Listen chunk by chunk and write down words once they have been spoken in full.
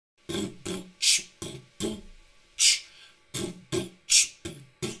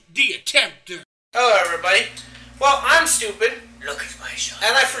The attempter. Hello, everybody. Well, I'm stupid. Look at my shot.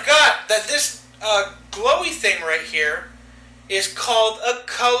 And I forgot that this glowy thing right here is called a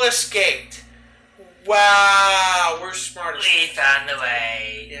Cullis gate. Wow, we're smart as We found the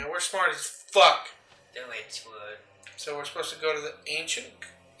way. Yeah, we're smart as fuck. The witch wood. So we're supposed to go to the ancient,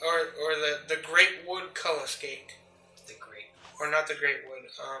 or the Great Wood Cullis gate. The great. Or not the Great Wood,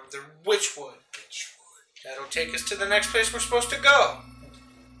 the Witch Wood. Witch wood. That'll take us to the next place we're supposed to go.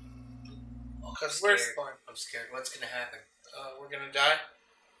 Because we're fun. I'm scared. What's gonna happen? We're gonna die?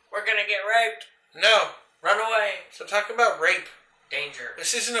 We're gonna get raped. No. Run away. So talk about rape. Danger.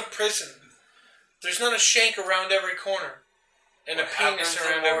 This isn't a prison. There's not a shank around every corner. And what a penis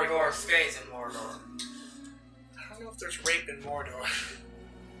around every corner. Mordor stays in Mordor. I don't know if there's rape in Mordor.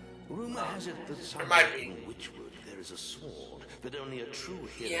 Rumor has it that there might be. in Witchwood there is a sword that only a true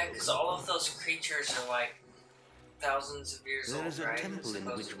hero. Yeah, because all of those creatures are like thousands of years old, There is a right? temple in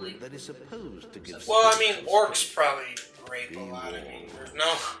Supposedly. Witchwood that is supposed to give. Well, I mean, orcs probably rape a lot. I mean,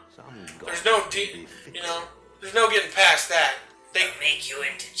 there's no getting past that. They make you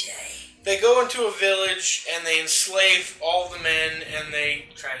into Jay. They go into a village and they enslave all the men and they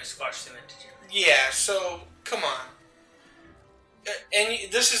Try to squash them into Jay. Yeah, so come on.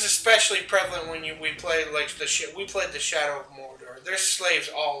 And this is especially prevalent when we play like we played the Shadow of Mordor. There's slaves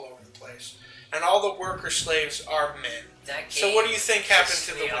all over the place, and all the worker slaves are men. That game so what do you think happened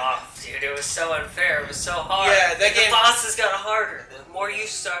to the women? Off, dude. It was so unfair. It was so hard. Yeah, that game. The bosses got harder. The more you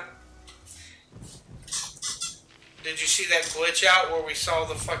start. Did you see that glitch out where we saw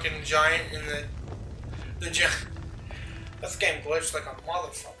the fucking giant in the giant? This game glitched like a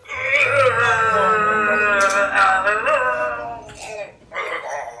motherfucker.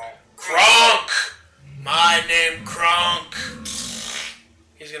 Kronk! My name Kronk.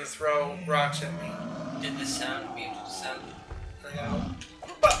 He's gonna throw rocks at me. Did the sound mute the sound?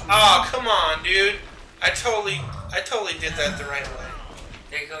 Oh, come on, dude. I totally did that the right way.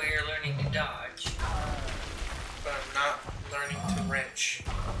 There you go, you're learning to dodge. But I'm not learning to wrench.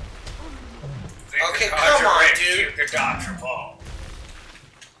 Okay, come on, dude. You could dodge your ball.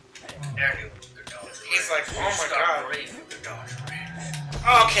 He's like, oh my god.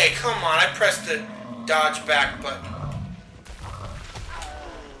 Okay, come on. I pressed the dodge back button.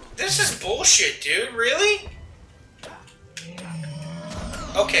 This is bullshit, dude. Really?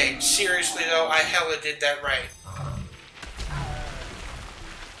 Okay, seriously though, I hella did that right.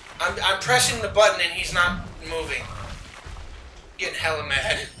 I'm pressing the button and he's not moving. Getting hella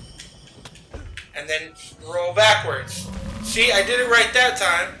mad. And then roll backwards. See, I did it right that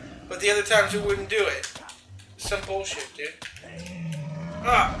time, but the other times it wouldn't do it. Some bullshit, dude.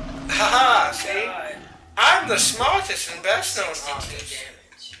 Ah, haha, see? I'm the smartest and best known artist.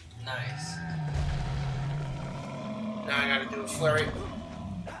 Nice. Now I gotta do a flurry.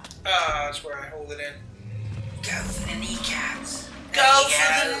 Ah, that's where I hold it in. Go for the kneecaps. Go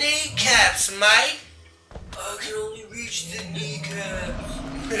for the kneecaps, mate. I can only reach the kneecaps.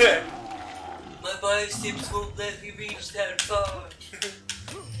 My biceps won't let me reach that far.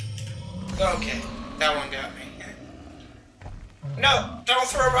 Okay, that one got me. No, don't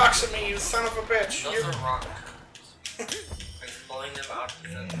throw rocks at me, you son of a bitch. Those are rocks. I'm pulling them out of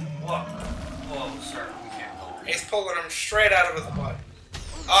the... Whoa. Whoa, sir, we can't go. He's pulling them straight out of the butt.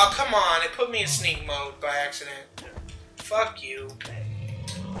 Oh, come on, it put me in sneak mode by accident. Fuck you.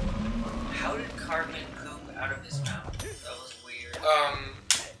 How did Cartman poop out of his mouth? That was weird.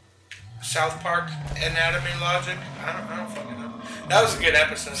 South Park Anatomy Logic? I don't fucking know. That was a good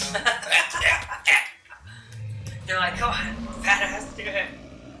episode. They're like, go on, fat ass, do it.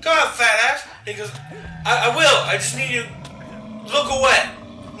 Go on, fat ass. He goes, I will. I just need you. Look away.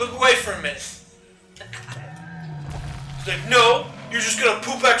 Look away for a minute. He's like, no, you're just gonna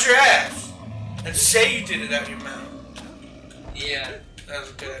poop out your ass and say you did it out your mouth. Yeah. That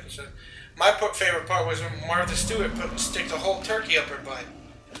was a good episode. My favorite part was when Martha Stewart stick the whole turkey up her butt.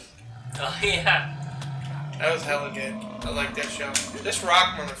 Oh, yeah. That was hella good. I like that show. This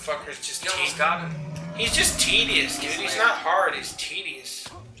rock motherfucker is just You almost got him. He's just tedious, dude. He's not hard. He's tedious.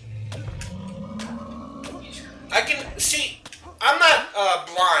 I can see. I'm not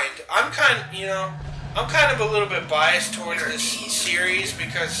blind. I'm kind of a little bit biased towards this series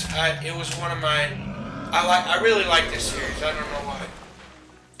because it was one of my. I really like this series. I don't know why.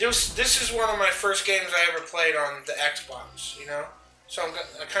 This is one of my first games I ever played on the Xbox. You know, so I'm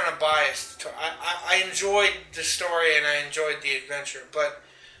kind of biased. I enjoyed the story and I enjoyed the adventure, but.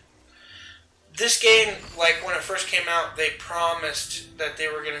 This game, like when it first came out, they promised that they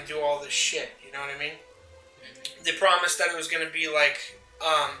were gonna do all this shit. You know what I mean? They promised that it was gonna be like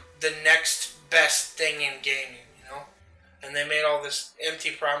the next best thing in gaming, you know? And they made all this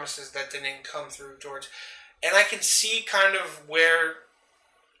empty promises that didn't come through towards. And I can see kind of where,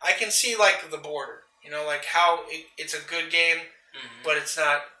 I can see like the border, you know, like how it's a good game, but it's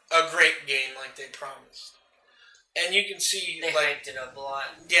not a great game like they promised. And you can see they hyped it up a lot.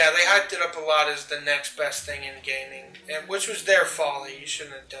 Yeah, they hyped it up a lot as the next best thing in gaming, and which was their folly. You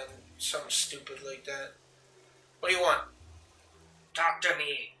shouldn't have done something stupid like that. What do you want? Talk to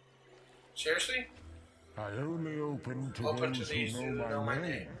me. Seriously? I only open to those who know my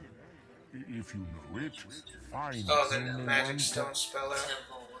name. If you know it, fine. Oh, the magic stone spell out.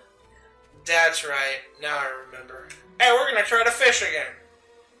 That's right. Now I remember. Hey, we're gonna try to fish again.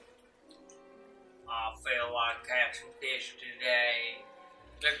 I feel like catching fish today.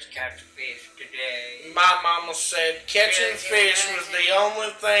 Let's catch a fish today. My mama said catching fish was the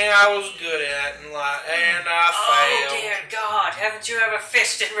only thing I was good at in life, and I failed. Oh dear God! Haven't you ever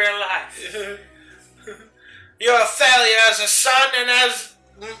fished in real life? You're a failure as a son and as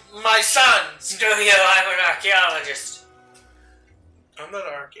my son. Screw you! I'm an archaeologist. I'm not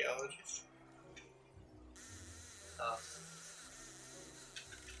an archaeologist. Oh.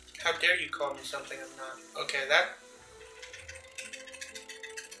 How dare you call me something I'm not? Okay, that.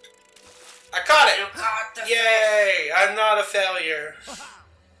 I caught it! You caught the Yay! I'm not a failure.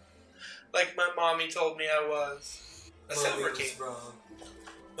 Like my mommy told me I was. A silver king. Wrong.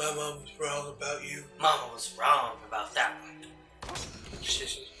 My mom was wrong about you. Mama was wrong about that one.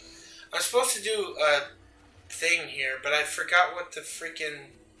 I'm supposed to do a thing here, but I forgot what the freaking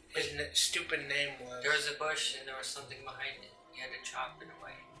his stupid name was. There was a bush and there was something behind it. You had to chop it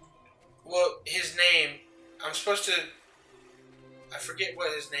away. Well, his name, I'm supposed to, I forget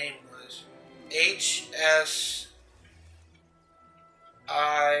what his name was. HSIT.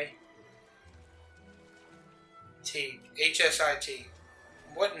 HSIT.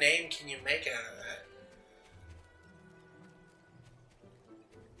 What name can you make out of that?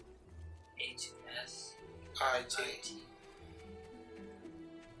 HSIT.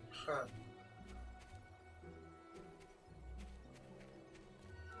 Huh.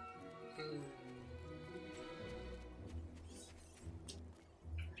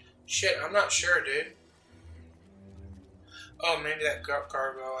 Shit, I'm not sure, dude. Oh, maybe that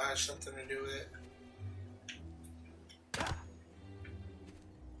gargoyle has something to do with it.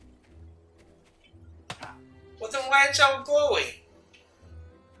 Well, then why it's all glowy?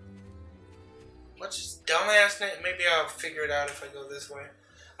 What's his dumbass name? Maybe I'll figure it out if I go this way.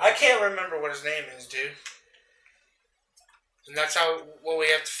 I can't remember what his name is, dude. And that's what we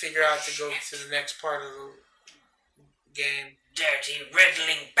have to figure out to go to the next part of the game. Dirty,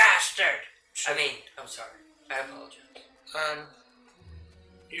 riddling bastard! I'm sorry. I apologize.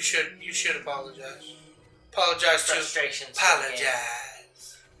 You should apologize. Apologize to Frustrations.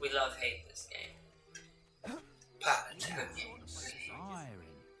 apologize. We love hate this game. Apologize.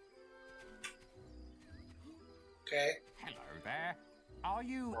 Okay. Hello there. Are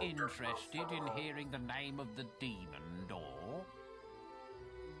you interested in hearing the name of the demon door?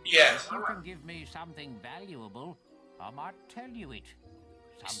 Yes. If you can give me something valuable, I might tell you it.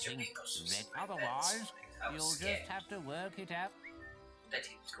 Something that otherwise you'll just have to work it out. That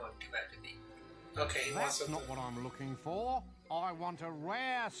he was going to about to be. Okay, he wants That's not what I'm looking for. I want a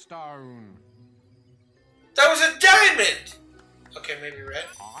rare stone. That was a diamond! Okay, maybe red.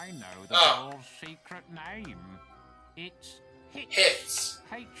 I know the door's secret name. It's Hits. Hits.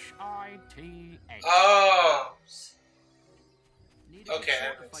 H-I-T-S. Oh. Okay,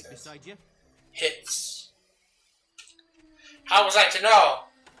 that makes sense. Hits. How was I to know?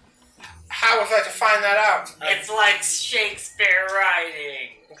 How was I to find that out? It's like Shakespeare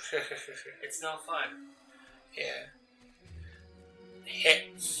writing. It's no fun. Yeah.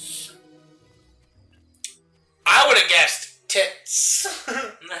 Hits. I would have guessed tits.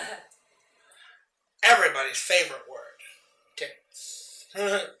 Everybody's favorite word. Tits.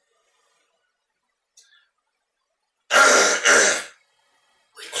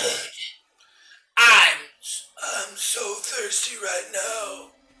 I'm so thirsty right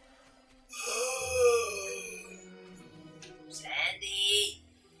now. Oh. Sandy.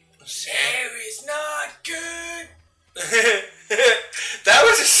 Air is not good. That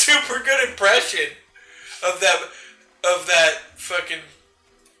was a super good impression of that fucking.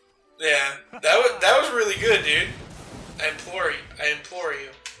 Yeah, that was really good, dude. I implore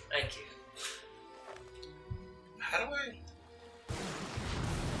you. Thank you. How do I?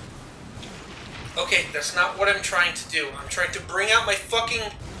 Okay, that's not what I'm trying to do. I'm trying to bring out my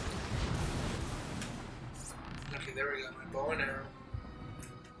fucking. Okay, there we go. My bow and arrow.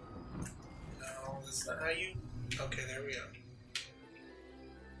 No, that's not how you. Okay, there we go.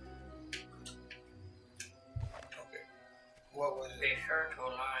 what was Be it? sure to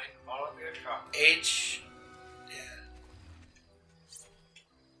align all of your shots. H. Yeah.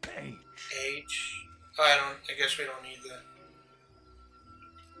 H. Oh, I guess we don't need that.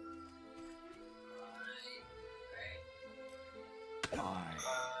 Oh.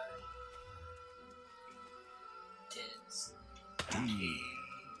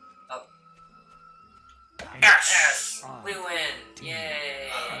 S. We win! Yay!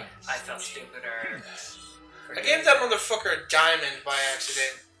 I felt stupider. I gave that motherfucker a diamond by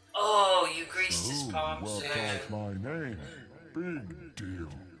accident. Oh, you greased his Oh, palms. well, that's my name. Big deal.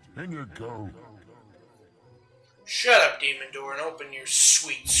 In you go. Shut up, Demon Door, and open your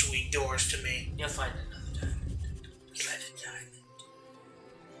sweet, sweet doors to me. You'll find another diamond. Find a diamond.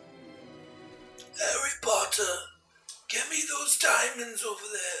 Harry Potter, get me those diamonds over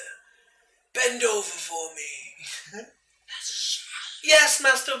there. Bend over for me. Yes,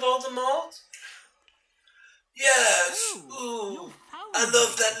 Master Voldemort. Yes. Ooh, I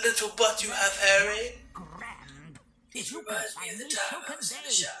love that little butt you have, Harry. Grand. It If you reminds could me of find the me, time so I can was in the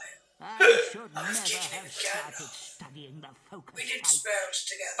they. Shire. I should I was never teaching have a piano. started studying the focus We did sight. experiments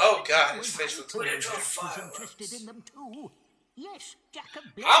together. Oh God, his Was face looks Jack weird. was interested in them too. Yes, Jacob.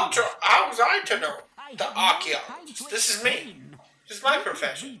 How was I to know? I The have no time archaeologist. to This is me. explain. This is my You can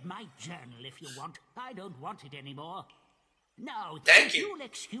profession. Read my journal if you want. I don't want it anymore. Now, Thank if you. you'll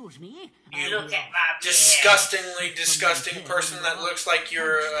excuse me. You I'll look at my Disgustingly disgusting person that looks like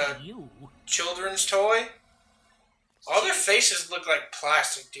your you. children's toy. All their faces look like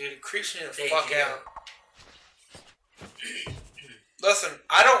plastic, dude. It creeps me the They fuck do. out. Listen,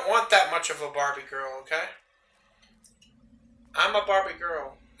 I don't want that much of a Barbie girl, okay? I'm a Barbie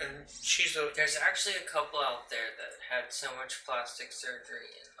girl, and she's a... There's actually a couple out there that had so much plastic surgery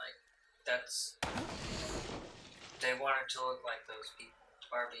and like that's they wanted to look like those people.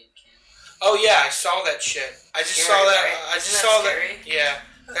 Barbie and Ken. Oh yeah, I saw that shit. I just Scary, saw that. right? I just Isn't that saw scary? that. Yeah,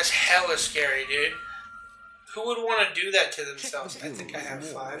 that's hella scary, dude. Who would want to do that to themselves? I think I have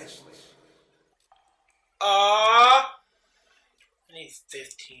 5. I need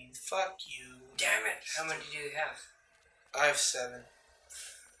 15. Fuck you. Damn it! How many do you have? I have 7.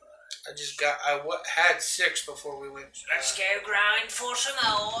 I just got. Had 6 before we went. Let's go grind for some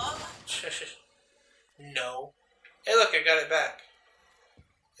more. No. Hey, look! I got it back.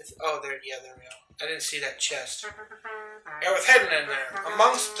 There we go. I didn't see that chest. It was hidden in there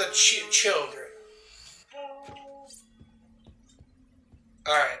amongst the children.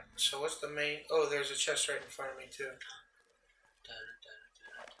 Alright, so what's the main... Oh, there's a chest right in front of me, too.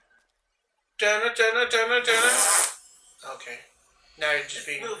 Okay. Now you're just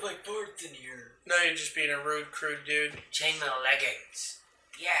being... smells like farts in here. Now you're just being a rude, crude dude. Chainmail leggings.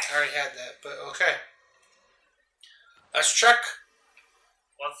 Yeah. I already had that, but okay. Let's check.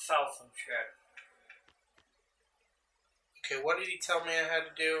 Let's sell some shit. Okay, what did he tell me I had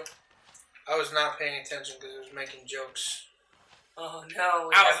to do? I was not paying attention because I was making jokes. Oh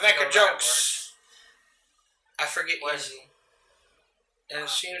no. I was making jokes. I forget What? easy. And it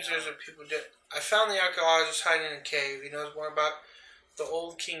seems there's a people I found the archaeologist hiding in a cave. He knows more about the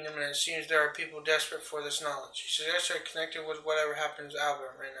old kingdom, and it seems there are people desperate for this knowledge. He suggests they're connected with whatever happens to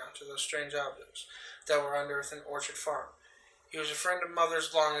Albert right now, to those strange objects that were unearthed in Orchard Farm. He was a friend of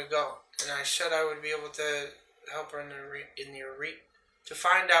Mother's long ago, and I said I would be able to help her in the arena, to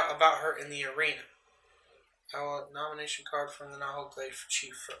find out about her in the arena. I want a nomination card from the Nahul Clay for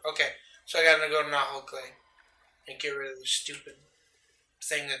Chief. Okay, so I gotta go to Nahul Clay and get rid of the stupid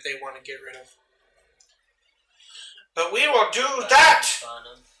thing that they want to get rid of. But we will do that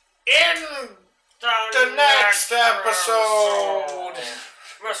in the next episode.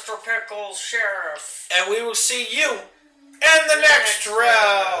 Mr. Pickles Sheriff. And we will see you in the next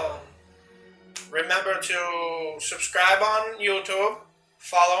round. Remember to subscribe on YouTube,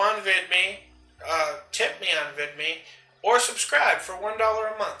 follow on VidMe, tip me on VidMe, or subscribe for $1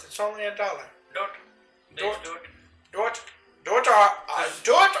 a month. It's only $1. Do it, or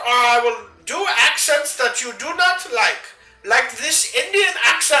I will do accents that you do not like this Indian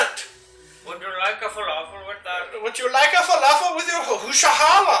accent. Would you like a falafel with that? Would you like a falafel with your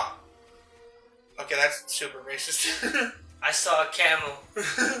hushahala? Okay, that's super racist. I saw a camel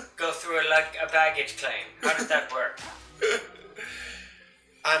go through a baggage claim. How did that work?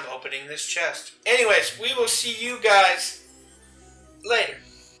 I'm opening this chest. Anyways, we will see you guys later.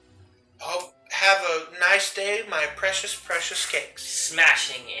 Have a nice day, my precious, precious cakes.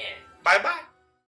 Smashing in. Bye-bye.